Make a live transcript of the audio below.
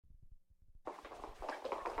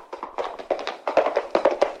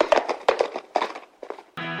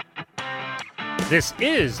This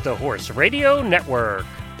is the Horse Radio Network.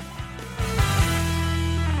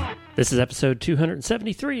 This is episode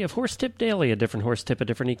 273 of Horse Tip Daily, a different horse tip, a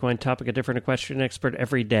different equine topic, a different equestrian expert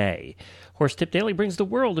every day. Horse Tip Daily brings the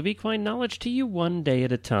world of equine knowledge to you one day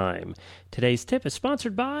at a time. Today's tip is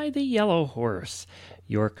sponsored by The Yellow Horse,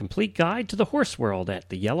 your complete guide to the horse world at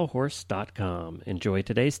theyellowhorse.com. Enjoy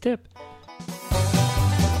today's tip.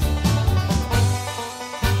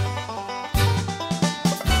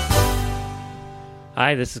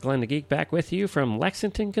 Hi, this is Glenn the Geek back with you from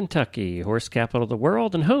Lexington, Kentucky, horse capital of the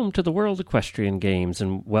world and home to the World Equestrian Games,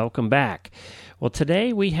 and welcome back. Well,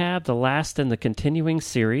 today we have the last in the continuing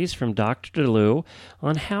series from Dr. Leeuw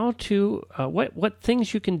on how to, what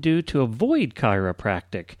things you can do to avoid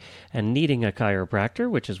chiropractic and needing a chiropractor,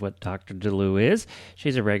 which is what Dr. Leeuw is.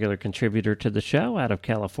 She's a regular contributor to the show out of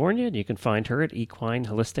California, and you can find her at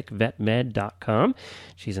equineholisticvetmed.com.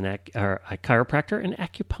 She's a chiropractor and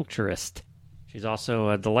acupuncturist. She's also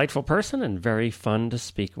a delightful person and very fun to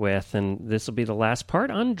speak with, and this will be the last part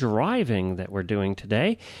on driving that we're doing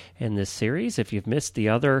today in this series. If you've missed the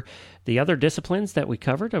other disciplines that we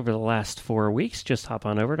covered over the last 4 weeks, just hop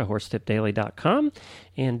on over to horsetipdaily.com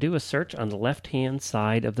and do a search on the left-hand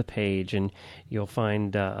side of the page, and you'll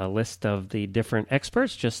find a list of the different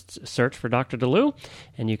experts. Just search for Dr. Leeuw,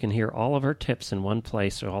 and you can hear all of her tips in one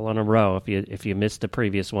place, all in a row if you missed the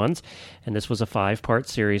previous ones. And this was a 5-part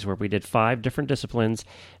series where we did 5 different disciplines,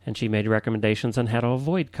 and she made recommendations on how to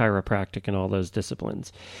avoid chiropractic in all those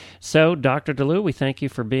disciplines. So, Dr. Leeuw, we thank you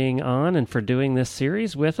for being on and for doing this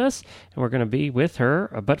series with us, and we're going to be with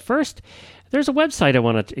her. But first, there's a website I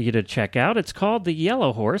want you to check out. It's called The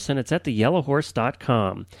Yellow Horse, and it's at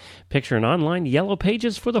theyellowhorse.com. Picture an online yellow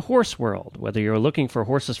pages for the horse world. Whether you're looking for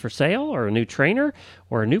horses for sale, or a new trainer,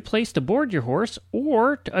 or a new place to board your horse,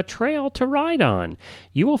 or a trail to ride on,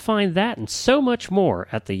 you will find that and so much more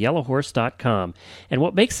at theyellowhorse.com. And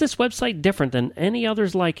what makes this website different than any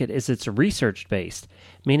others like it is it's research-based,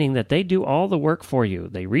 meaning that they do all the work for you.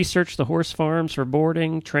 They research the horse farms for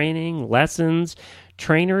boarding, training, lessons,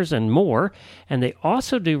 trainers, and more, and they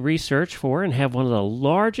also do research for and have one of the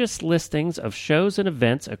largest listings of shows and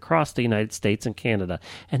events across the United States and Canada.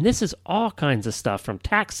 And this is all kinds of stuff, from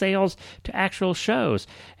tax sales to actual shows,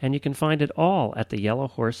 and you can find it all at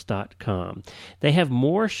theyellowhorse.com. They have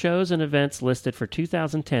more shows and events listed for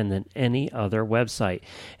 2010 than any other website,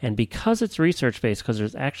 and because it's research-based, because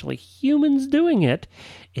there's actually humans doing it,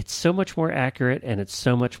 it's so much more accurate and it's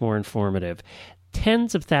so much more informative.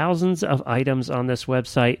 Tens of thousands of items on this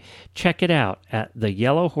website. Check it out at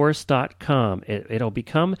theyellowhorse.com. It'll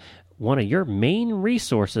become one of your main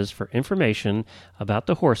resources for information about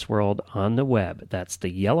the horse world on the web. That's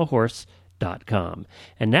theyellowhorse.com.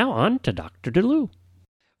 And now on to Dr. Leeuw.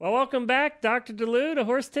 Well, welcome back, Dr. Leeuw, to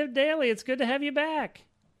Horse Tip Daily. It's good to have you back.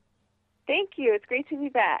 Thank you. It's great to be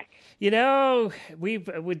back. You know, we've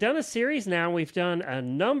done a series now. We've done a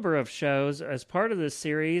number of shows as part of this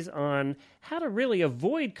series on how to really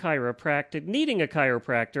avoid needing a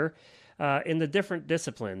chiropractor in the different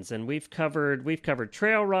disciplines. And we've covered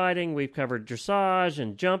trail riding, we've covered dressage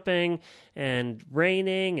and jumping and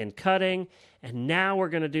reining and cutting. And now we're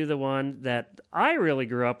going to do the one that I really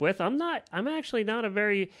grew up with. I don't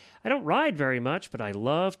ride very much, but I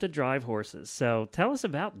love to drive horses. So tell us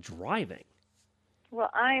about driving.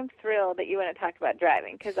 Well, I'm thrilled that you want to talk about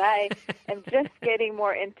driving because I am just getting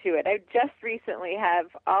more into it. I just recently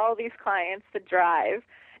have all these clients to drive,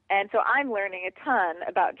 and so I'm learning a ton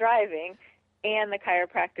about driving and the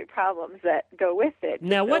chiropractic problems that go with it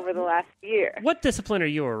over the last year. What discipline are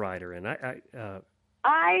you a rider in?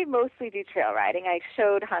 I mostly do trail riding. I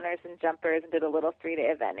showed hunters and jumpers and did a little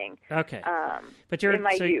 3-day eventing. Okay, but in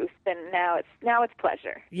my youth, and now it's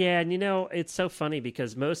pleasure. Yeah, and it's so funny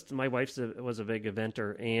because my wife was a big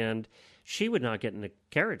eventer, and she would not get in the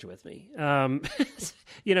carriage with me. She's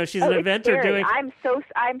an eventer scary. doing. I'm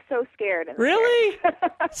so scared. Really?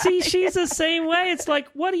 See, she's the same way. It's like,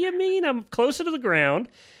 what do you mean? I'm closer to the ground.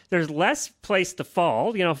 There's less place to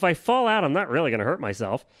fall. If I fall out, I'm not really going to hurt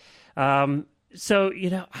myself. So,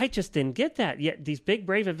 I just didn't get that. Yet these big,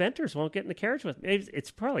 brave eventers won't get in the carriage with me. It's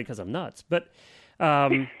probably because I'm nuts. But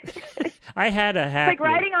I had a Hackney. It's like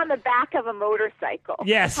riding on the back of a motorcycle.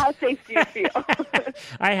 Yes. How safe do you feel?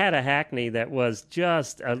 I had a Hackney that was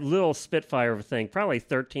just a little Spitfire of a thing, probably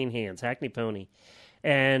 13 hands, Hackney pony.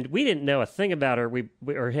 And we didn't know a thing about her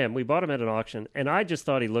or him. We bought him at an auction, and I just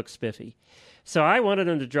thought he looked spiffy. So I wanted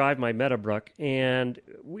him to drive my Meadowbrook, and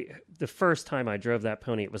the first time I drove that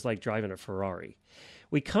pony, it was like driving a Ferrari.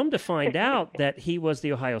 We come to find out that he was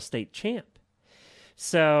the Ohio State champ.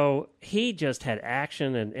 So he just had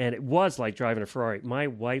action, and it was like driving a Ferrari. My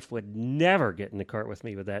wife would never get in the cart with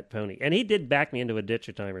me with that pony. And he did back me into a ditch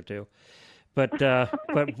a time or two. But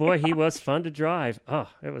boy, he was fun to drive. Oh,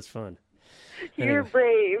 it was fun. You're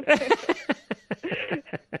brave.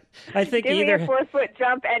 I think Give me a 4-foot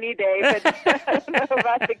jump any day, but I don't know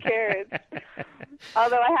about the carriage.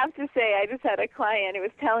 Although I have to say, I just had a client who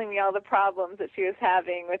was telling me all the problems that she was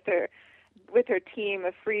having with her team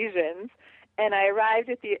of Frisians. And I arrived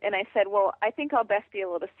and I said, well, I think I'll best be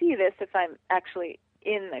able to see this if I'm actually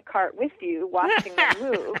in the cart with you, watching them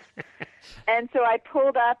move. And so I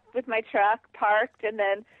pulled up with my truck, parked, and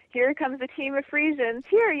then here comes a team of Frisians.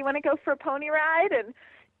 Here, you want to go for a pony ride? And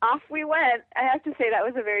off we went. I have to say that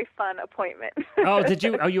was a very fun appointment. Oh, did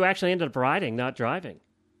you? Oh, you actually ended up riding, not driving.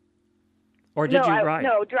 Or did you ride?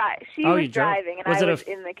 No, drive. She was driving, and I was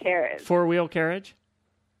in the carriage. 4-wheel carriage?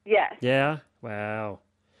 Yes. Yeah? Wow.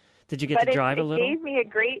 Did you get to drive a little? It gave me a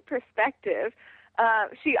great perspective.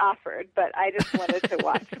 She offered, but I just wanted to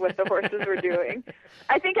watch what the horses were doing.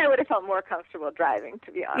 I think I would have felt more comfortable driving,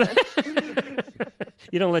 to be honest.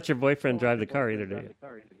 You don't let your boyfriend drive the car either, do you?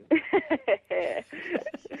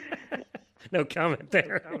 No comment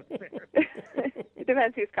there. It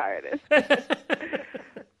depends whose car it is.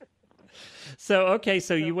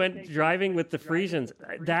 So you went driving with the Frisians.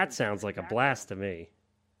 That sounds like a blast to me.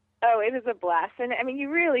 Oh, it is a blast. And, I mean,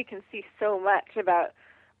 you really can see so much about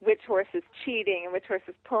which horse is cheating and which horse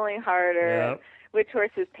is pulling harder, and which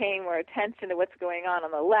horse is paying more attention to what's going on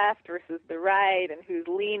the left versus the right, and who's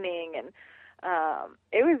leaning. And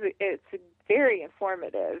it's very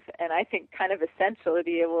informative, and I think kind of essential to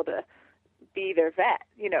be able to be their vet,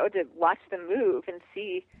 to watch them move and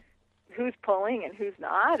see who's pulling and who's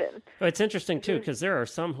not. And well, it's interesting too, because there are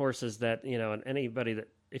some horses that, and anybody that,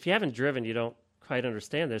 if you haven't driven, you don't quite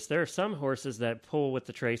understand this. There are some horses that pull with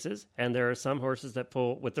the traces, and there are some horses that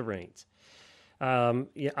pull with the reins.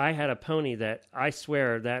 I had a pony that, I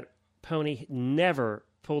swear, that pony never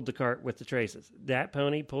pulled the cart with the traces. That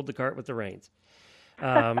pony pulled the cart with the reins.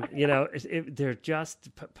 They're just,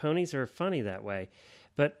 ponies are funny that way.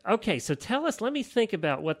 But okay, so tell us, let me think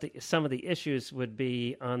about what some of the issues would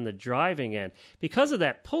be on the driving end. Because of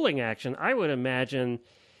that pulling action, I would imagine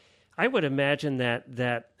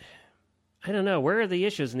that I don't know, where are the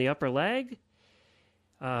issues? In the upper leg?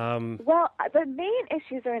 Well, the main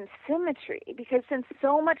issues are in symmetry, because since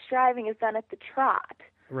so much driving is done at the trot,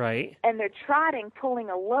 right, and they're trotting, pulling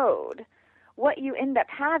a load, what you end up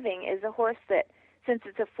having is a horse that, since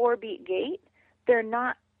it's a 4-beat gait, they're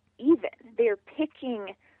not even. They're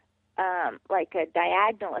picking like a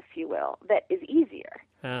diagonal, if you will, that is easier.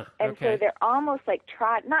 And so they're almost like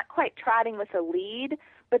not quite trotting with a lead,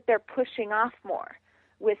 but they're pushing off more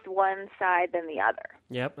with one side than the other.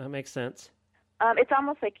 Yep, that makes sense. It's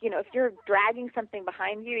almost like, if you're dragging something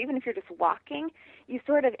behind you, even if you're just walking, you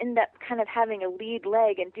sort of end up kind of having a lead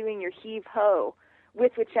leg and doing your heave-ho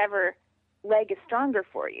with whichever leg is stronger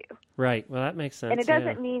for you. Right, well, that makes sense. And it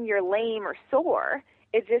doesn't mean you're lame or sore.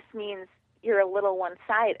 It just means you're a little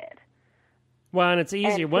one-sided. Well, and it's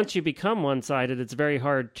easier. Once you become one-sided, it's very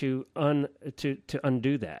hard to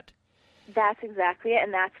undo that. That's exactly it,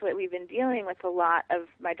 and that's what we've been dealing with a lot of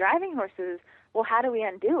my driving horses. Well, how do we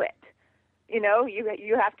undo it? You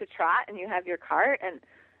have to trot, and you have your cart, and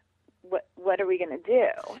what are we going to do?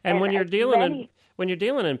 And when you're dealing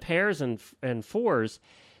in pairs and fours,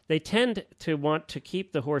 they tend to want to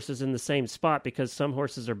keep the horses in the same spot because some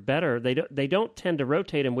horses are better. They don't tend to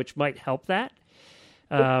rotate them, which might help that.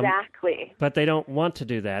 Exactly. But they don't want to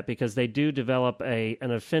do that because they do develop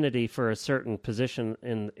an affinity for a certain position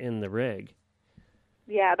in the rig.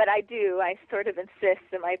 Yeah, but I sort of insist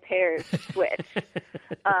that my pairs switch.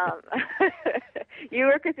 You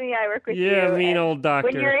work with me, I work with you. Yeah, mean old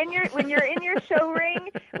doctor. When you're in your show ring,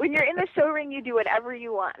 when you're in the show ring, you do whatever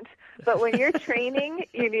you want. But when you're training,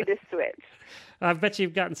 you need to switch. I bet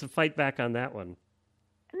you've gotten some fight back on that one.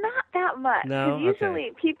 Not that much. No,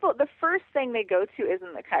 usually people, the first thing they go to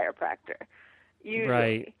isn't the chiropractor. Usually.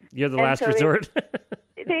 Right. You're the last resort.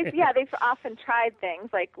 They've often tried things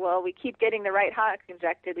like, well, we keep getting the right hock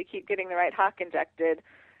injected.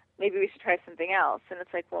 Maybe we should try something else. And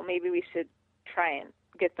it's like, well, maybe we should try and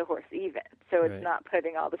get the horse even, so it's not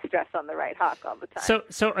putting all the stress on the right hock all the time.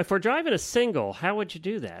 So if we're driving a single, how would you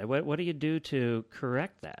do that? What do you do to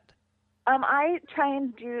correct that? I try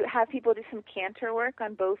and have people do some canter work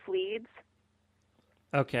on both leads.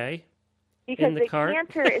 Okay. Because the cart?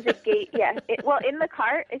 Canter is a gait. Yeah. In the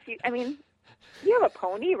cart, you have a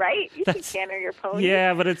pony, right? You can canter your pony.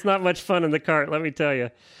 Yeah, but it's not much fun in the cart, let me tell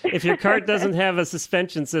you. If your cart doesn't have a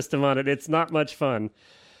suspension system on it, it's not much fun.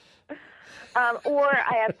 Or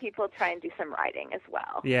I have people try and do some riding as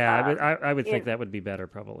well. Yeah, I would think that would be better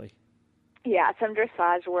probably. Yeah, some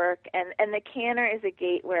dressage work, and the canter is a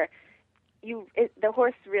gait where the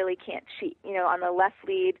horse really can't cheat. On the left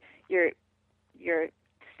lead, you're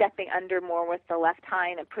stepping under more with the left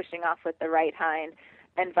hind and pushing off with the right hind,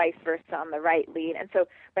 and vice versa on the right lead. And so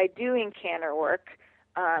by doing canter work,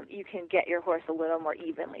 you can get your horse a little more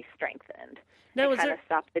evenly strengthened. Now, and kind of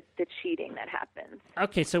stop the cheating that happens.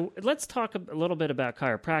 Okay, so let's talk a little bit about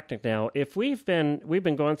chiropractic now. If we've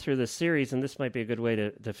been going through this series, and this might be a good way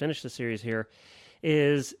to finish the series here,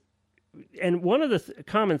 and one of the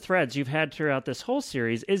common threads you've had throughout this whole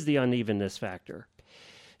series is the unevenness factor.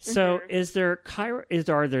 So,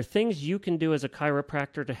 are there things you can do as a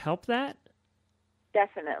chiropractor to help that?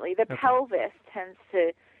 Definitely, the pelvis tends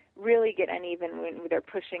to really get uneven when they're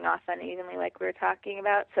pushing off unevenly, like we were talking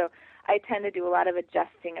about. So I tend to do a lot of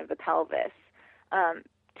adjusting of the pelvis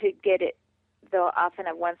to get it. They'll often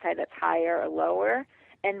have one side that's higher or lower,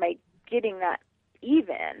 and by getting that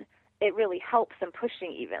even, it really helps them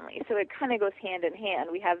pushing evenly. So it kind of goes hand in hand.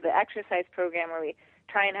 We have the exercise program where we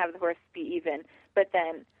try and have the horse be even, but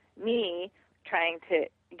then me trying to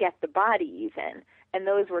get the body even, and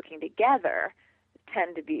those working together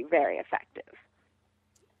tend to be very effective.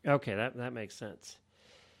 Okay, that makes sense.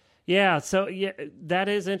 Yeah, so that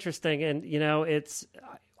is interesting, and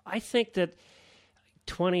I think that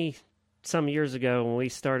 20 some years ago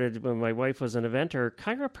when my wife was an eventer,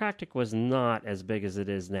 chiropractic was not as big as it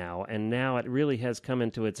is now, and now it really has come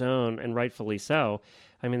into its own, and rightfully so.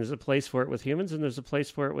 I mean, there's a place for it with humans, and there's a place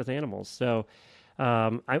for it with animals. So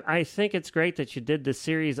I think it's great that you did this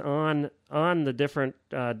series on the different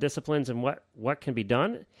disciplines and what can be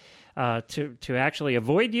done to actually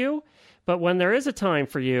avoid you. But when there is a time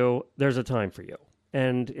for you, there's a time for you.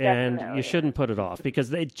 And you shouldn't put it off,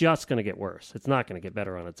 because it's just going to get worse. It's not going to get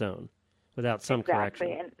better on its own without some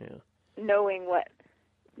correction. And knowing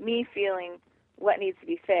feeling what needs to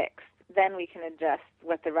be fixed, then we can adjust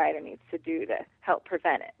what the rider needs to do to help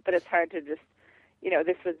prevent it. But it's hard to just,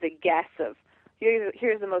 this was the guess of,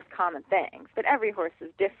 here's the most common things. But every horse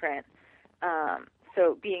is different.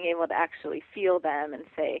 So being able to actually feel them and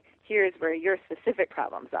say, here's where your specific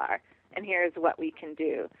problems are, and here's what we can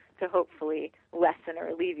do to hopefully lessen or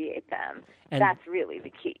alleviate them. And that's really the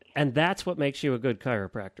key. And that's what makes you a good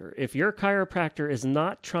chiropractor. If your chiropractor is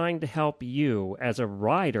not trying to help you as a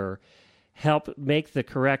rider help make the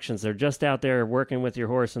corrections, they're just out there working with your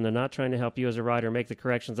horse, and they're not trying to help you as a rider make the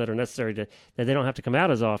corrections that are necessary that they don't have to come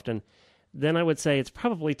out as often, then I would say it's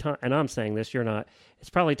probably time, and I'm saying this, you're not, it's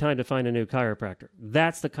probably time to find a new chiropractor.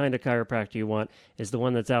 That's the kind of chiropractor you want, is the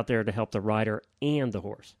one that's out there to help the rider and the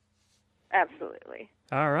horse. Absolutely.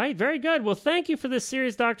 All right, very good. Well, thank you for this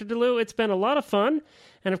series, Dr. DeLeeuw. It's been a lot of fun.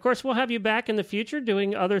 And, of course, we'll have you back in the future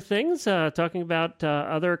doing other things, talking about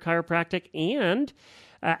other chiropractic and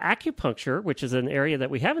acupuncture, which is an area that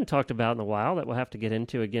we haven't talked about in a while that we'll have to get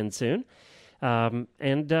into again soon. Again,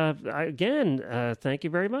 thank you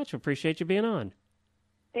very much. Appreciate you being on.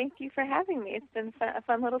 Thank you for having me. It's been a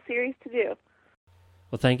fun little series to do.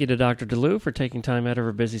 Well, thank you to Dr. DeLeeuw for taking time out of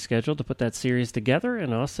her busy schedule to put that series together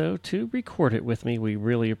and also to record it with me. We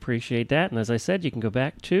really appreciate that. And as I said, you can go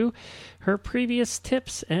back to her previous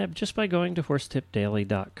tips just by going to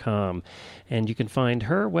horsetipdaily.com. And you can find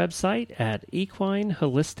her website at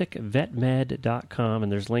equineholisticvetmed.com.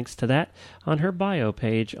 And there's links to that on her bio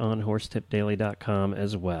page on horsetipdaily.com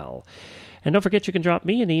as well. And don't forget, you can drop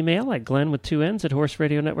me an email at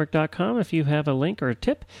glenn@horseradionetwork.com if you have a link or a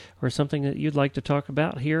tip or something that you'd like to talk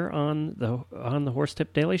about here on the Horse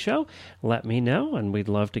Tip Daily Show. Let me know, and we'd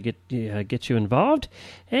love to get you involved.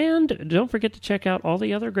 And don't forget to check out all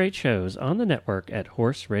the other great shows on the network at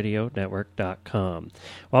horseradionetwork.com.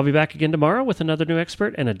 Well, I'll be back again tomorrow with another new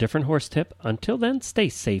expert and a different horse tip. Until then, stay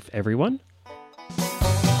safe, everyone.